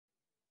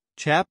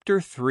Chapter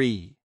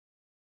 3.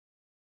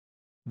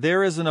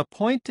 There is an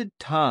appointed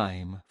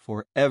time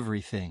for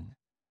everything,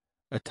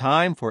 a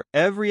time for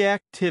every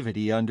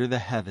activity under the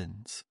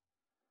heavens,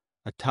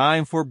 a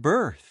time for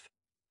birth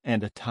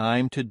and a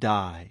time to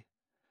die,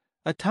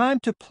 a time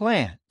to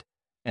plant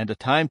and a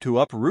time to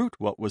uproot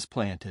what was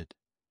planted,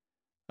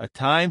 a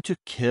time to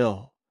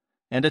kill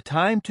and a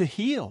time to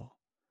heal,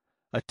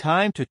 a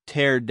time to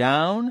tear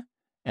down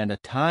and a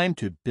time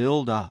to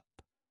build up,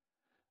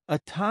 a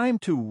time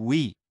to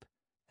weep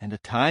and a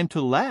time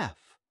to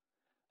laugh,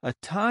 a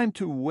time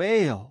to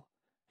wail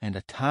and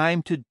a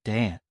time to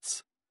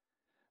dance,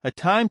 a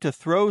time to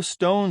throw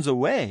stones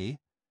away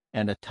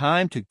and a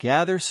time to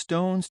gather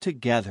stones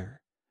together,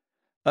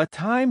 a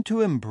time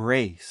to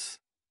embrace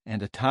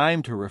and a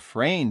time to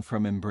refrain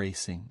from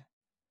embracing,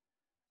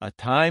 a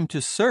time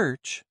to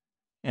search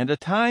and a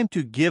time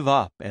to give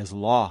up as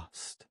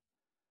lost,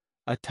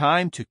 a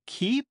time to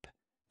keep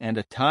and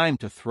a time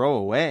to throw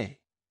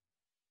away,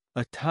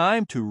 a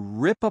time to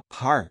rip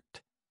apart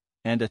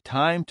and a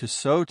time to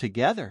sew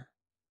together,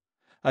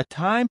 a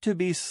time to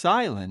be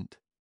silent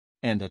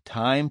and a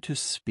time to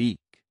speak,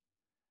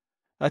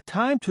 a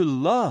time to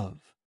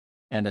love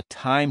and a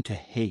time to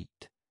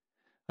hate,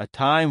 a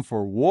time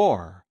for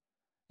war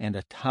and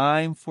a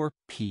time for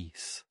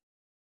peace.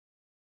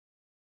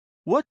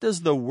 What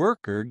does the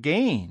worker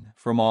gain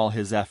from all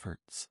his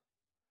efforts?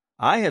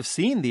 I have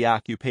seen the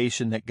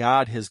occupation that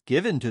God has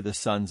given to the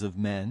sons of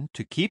men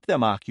to keep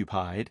them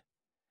occupied.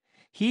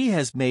 He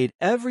has made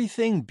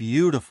everything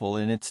beautiful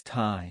in its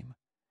time.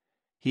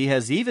 He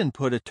has even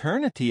put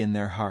eternity in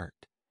their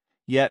heart.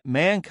 Yet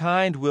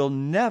mankind will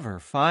never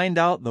find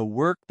out the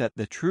work that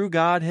the true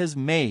God has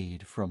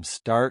made from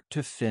start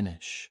to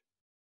finish.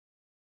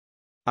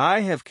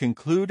 I have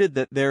concluded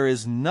that there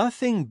is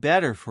nothing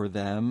better for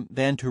them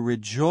than to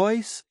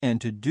rejoice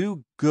and to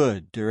do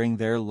good during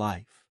their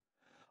life.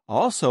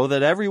 Also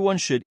that everyone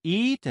should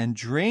eat and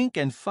drink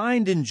and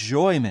find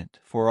enjoyment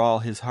for all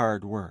his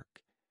hard work.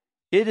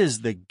 It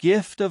is the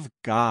gift of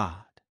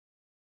God.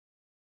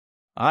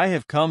 I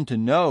have come to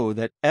know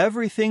that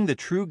everything the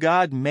true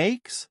God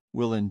makes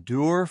will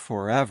endure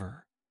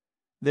forever.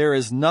 There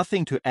is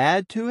nothing to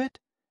add to it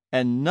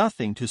and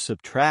nothing to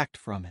subtract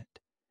from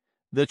it.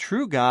 The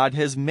true God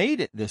has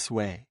made it this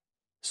way,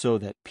 so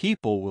that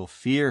people will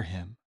fear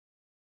him.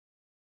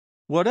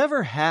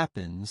 Whatever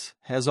happens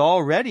has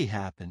already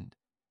happened,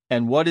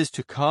 and what is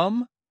to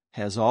come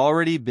has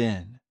already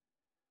been.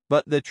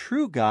 But the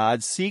true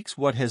God seeks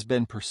what has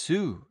been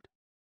pursued.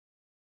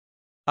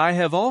 I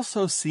have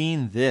also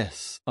seen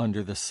this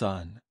under the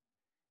sun.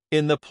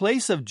 In the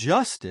place of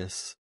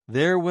justice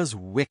there was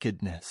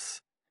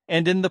wickedness,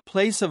 and in the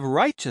place of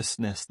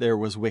righteousness there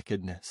was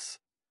wickedness.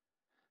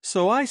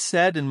 So I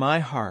said in my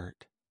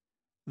heart,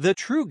 the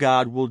true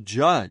God will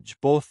judge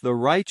both the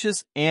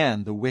righteous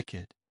and the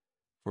wicked,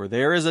 for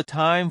there is a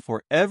time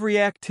for every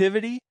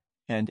activity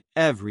and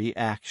every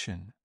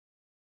action.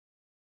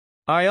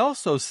 I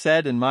also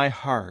said in my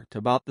heart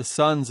about the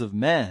sons of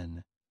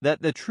men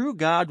that the true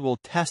God will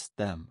test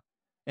them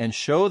and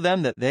show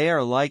them that they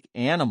are like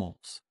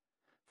animals.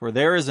 For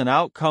there is an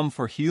outcome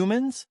for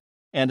humans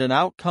and an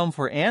outcome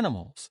for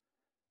animals.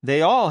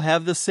 They all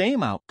have the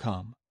same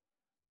outcome.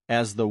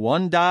 As the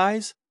one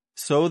dies,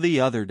 so the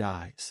other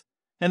dies,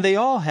 and they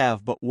all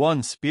have but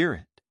one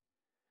spirit.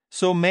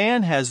 So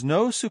man has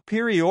no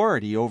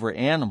superiority over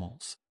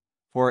animals,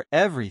 for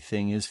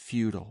everything is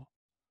futile.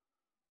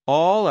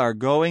 All are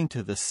going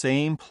to the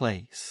same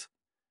place.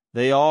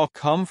 They all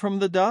come from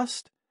the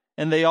dust,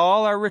 and they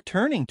all are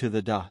returning to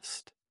the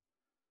dust.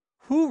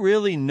 Who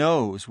really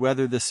knows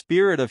whether the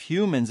spirit of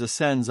humans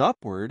ascends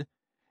upward,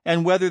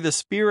 and whether the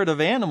spirit of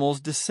animals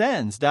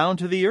descends down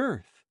to the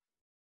earth?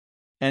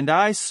 And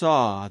I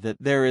saw that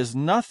there is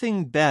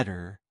nothing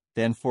better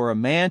than for a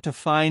man to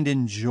find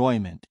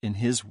enjoyment in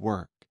his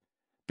work,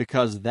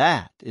 because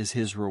that is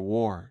his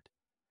reward.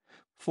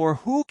 For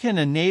who can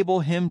enable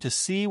him to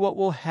see what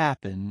will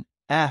happen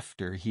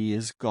after he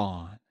is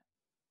gone?